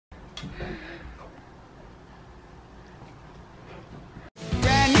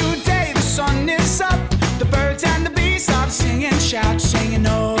Brand new day, the sun is up. The birds and the bees start singing, shout, singing,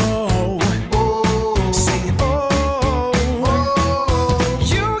 oh. Singing, oh.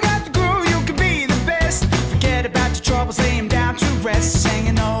 You got the groove, you can be the best. Forget about your troubles, lay 'em down to rest.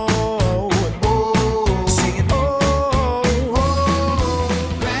 Singing, oh. Singing, oh.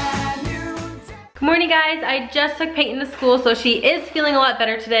 Brand new day. Good morning, guys. I just took Peyton to school, so she is feeling a lot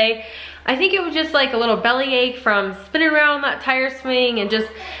better today. I think it was just like a little belly ache from spinning around on that tire swing and just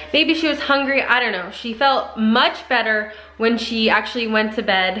maybe she was hungry. I don't know. She felt much better when she actually went to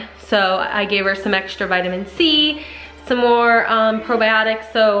bed. So I gave her some extra vitamin C, some more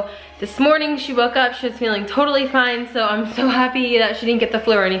probiotics. So this morning she woke up, she was feeling totally fine. So I'm so happy that she didn't get the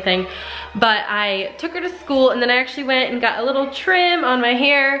flu or anything. But I took her to school and then I actually went and got a little trim on my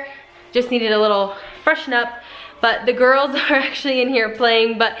hair. Just needed a little freshen up. But the girls are actually in here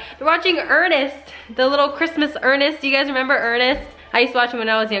playing, but they're watching Ernest, the little Christmas Ernest. Do you guys remember Ernest? I used to watch him when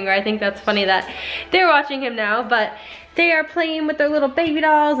I was younger. I think that's funny that they're watching him now, but they are playing with their little baby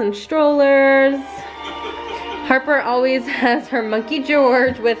dolls and strollers. Harper always has her monkey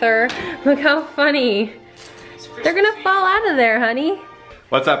George with her. Look how funny. They're gonna fall out of there, honey.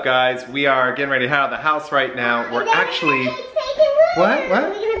 What's up, guys? We are getting ready to head out of the house right now. We're actually... What?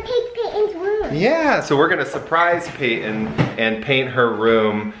 We're gonna paint Peyton's room. Yeah, so we're gonna surprise Peyton and paint her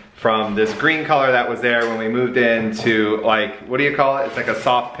room from this green color that was there when we moved in to, like, what do you call it? It's like a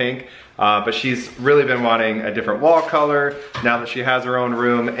soft pink. But she's really been wanting a different wall color now that she has her own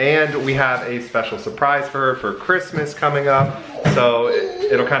room, and we have a special surprise for her for Christmas coming up. So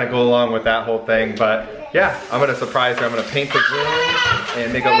it'll kind of go along with that whole thing. But yeah, I'm gonna surprise her. I'm gonna paint the room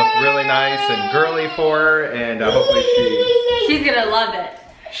and make it look really nice and girly for her, and hopefully She's gonna love it.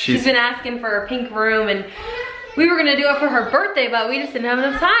 She's been asking for a pink room, and we were gonna do it for her birthday, but we just didn't have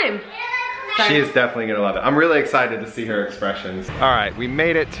enough time. She is definitely gonna love it. I'm really excited to see her expressions. All right, we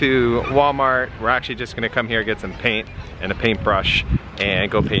made it to Walmart. We're actually just gonna come here, get some paint and a paintbrush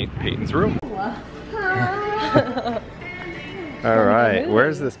and go paint Peyton's room. All right,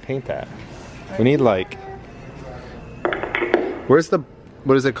 where's this paint at? We need like, where's the,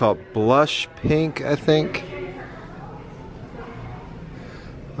 what is it called? Blush pink, I think.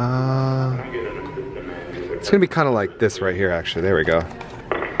 It's gonna be kind of like this right here, actually. There we go.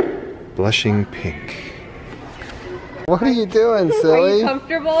 Blushing pink. What are you doing, silly? Are you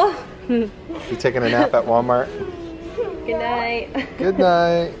comfortable? You taking a nap at Walmart? Good night. Good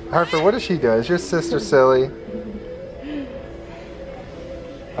night. Harper, what does she do? Is your sister silly?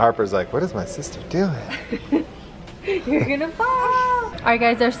 Harper's like, what is my sister doing? You're gonna fall. Alright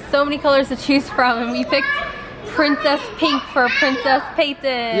guys, there's so many colors to choose from, and we picked Princess Pink for Princess Peyton.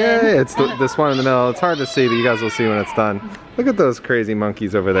 Yay, it's this one in the middle. It's hard to see, but you guys will see when it's done. Look at those crazy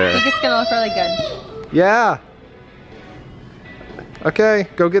monkeys over there. I think it's gonna look really good. Yeah. Okay,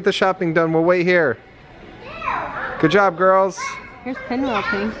 go get the shopping done. We'll wait here. Good job, girls. Here's pinwheel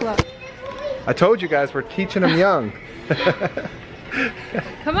pink, look. I told you guys, we're teaching them young.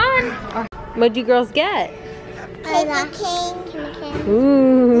 Come on. What'd you girls get? Candy cane.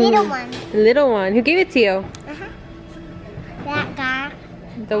 Ooh. Little one. Little one. Who gave it to you? That guy.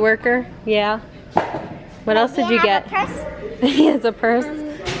 The worker? Yeah. What else did you get? He has a purse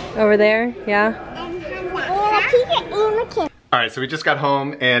over there. Yeah. All right, so we just got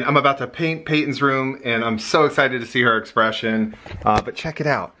home and I'm about to paint Peyton's room and I'm so excited to see her expression. But check it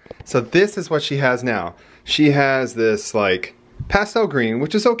out. So this is what she has now. She has this like pastel green,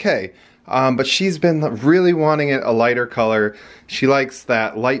 which is okay. But she's been really wanting it a lighter color. She likes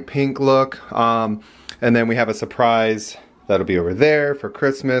that light pink look. And then we have a surprise that'll be over there for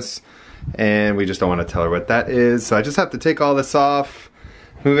Christmas. And we just don't want to tell her what that is. So I just have to take all this off,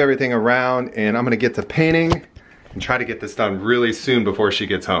 move everything around, and I'm gonna get to painting and try to get this done really soon before she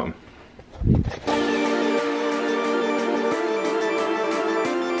gets home.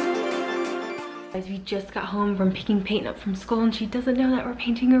 Guys, we just got home from picking Peyton up from school and she doesn't know that we're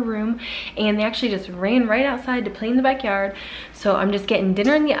painting her room, and they actually just ran right outside to play in the backyard. So I'm just getting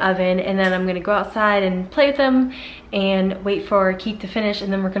dinner in the oven and then I'm gonna go outside and play with them and wait for Keith to finish,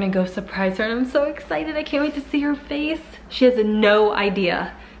 and then we're gonna go surprise her, and I'm so excited. I can't wait to see her face. She has no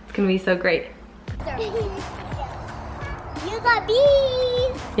idea. It's gonna be so great. You got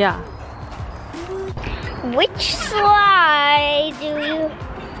bees. Yeah. Which slide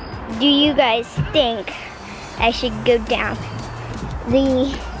do you guys think I should go down?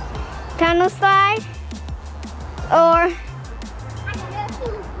 The tunnel slide or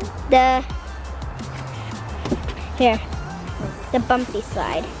the bumpy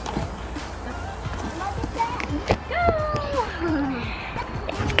slide?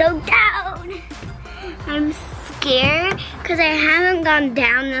 Let's go down. I'm scared because I haven't gone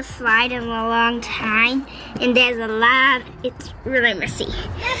down the slide in a long time, and there's a lot. It's really messy.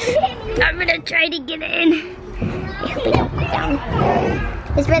 I'm gonna try to get in. I hope I don't go down.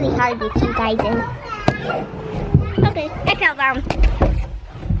 It's really hard with you guys in. Okay, I fell down.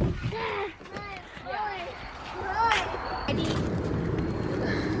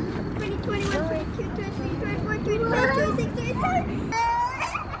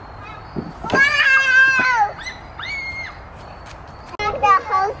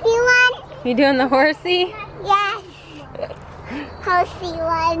 You doing the horsey? Yes. Horsey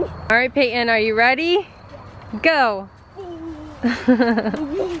one. All right, Peyton, are you ready? Go.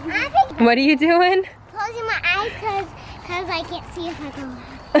 What are you doing? Closing my eyes because I can't see if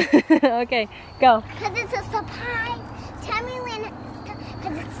I go. Okay, go. Because it's a surprise. Tell me when,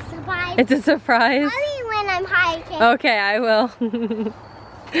 because it's a surprise. It's a surprise? Tell me when I'm hiking. Okay, I will.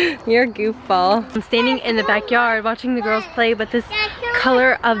 You're a goofball. I'm standing in the backyard watching the girls play, but this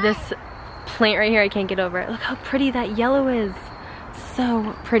color of this plant right here, I can't get over it. Look how pretty that yellow is.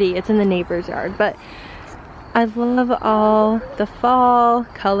 So pretty. It's in the neighbor's yard, but I love all the fall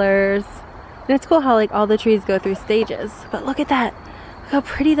colors. And it's cool how like all the trees go through stages. But look at that. Look how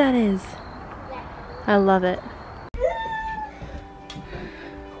pretty that is. I love it.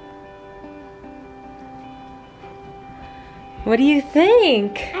 What do you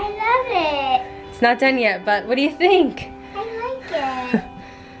think? I love it. It's not done yet, but what do you think? I like it.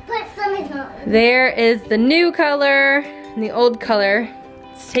 But some is not. There is the new color and the old color.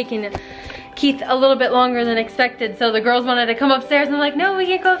 It's taking Keith a little bit longer than expected, so the girls wanted to come upstairs and I'm like, no, we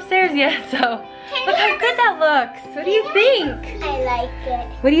can't go upstairs yet. So look how good that looks. What do you think? I like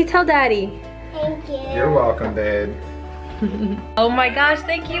it. What do you tell Daddy? Thank you. You're welcome, babe. Oh my gosh,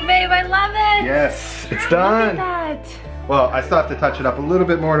 thank you, babe. I love it. Yes, it's done. Look at that. Well, I still have to touch it up a little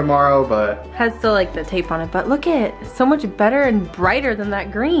bit more tomorrow, but Has still like the tape on it, but look at it. So much better and brighter than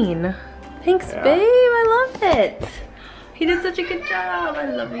that green. Thanks, Yeah. babe. I love it. He did such a good job.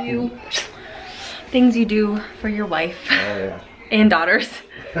 I love you. Things you do for your wife and daughters.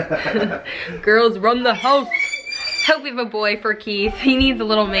 Girls run the house. Hope we have a boy for Keith. He needs a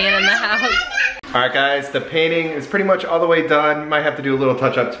little man in the house. All right, guys, the painting is pretty much all the way done. Might have to do a little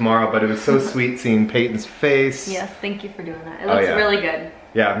touch up tomorrow, but it was so sweet seeing Peyton's face. Yes, thank you for doing that. It looks really good.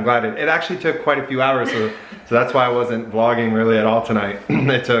 Yeah, I'm glad it actually took quite a few hours, so that's why I wasn't vlogging really at all tonight.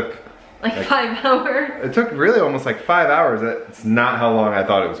 It took like 5 hours. It took really almost like 5 hours. It's not how long I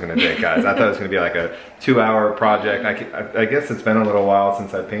thought it was gonna take, guys. I thought it was gonna be like a 2-hour project. I guess it's been a little while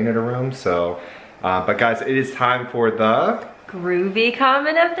since I painted a room, so. But guys, it is time for the Groovy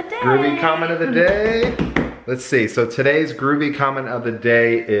comment of the day. Groovy comment of the day. Let's see, so today's Groovy comment of the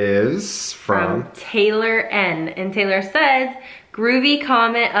day is from Taylor N. And Taylor says, Groovy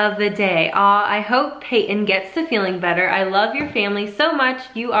comment of the day. Aw, I hope Peyton gets to feeling better. I love your family so much.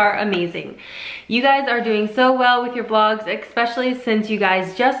 You are amazing. You guys are doing so well with your vlogs, especially since you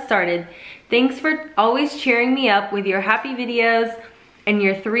guys just started. Thanks for always cheering me up with your happy videos and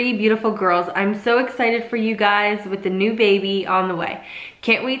your 3 beautiful girls. I'm so excited for you guys with the new baby on the way.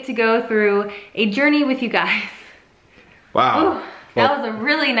 Can't wait to go through a journey with you guys. Wow. Ooh, that was a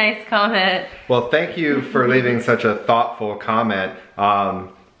really nice comment. Well, thank you for leaving such a thoughtful comment. Man,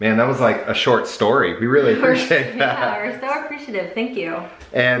 that was like a short story. We really appreciate that. Yeah, we're so appreciative. Thank you.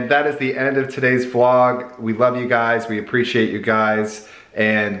 And that is the end of today's vlog. We love you guys. We appreciate you guys.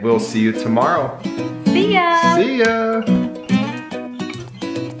 And we'll see you tomorrow. See ya. See ya.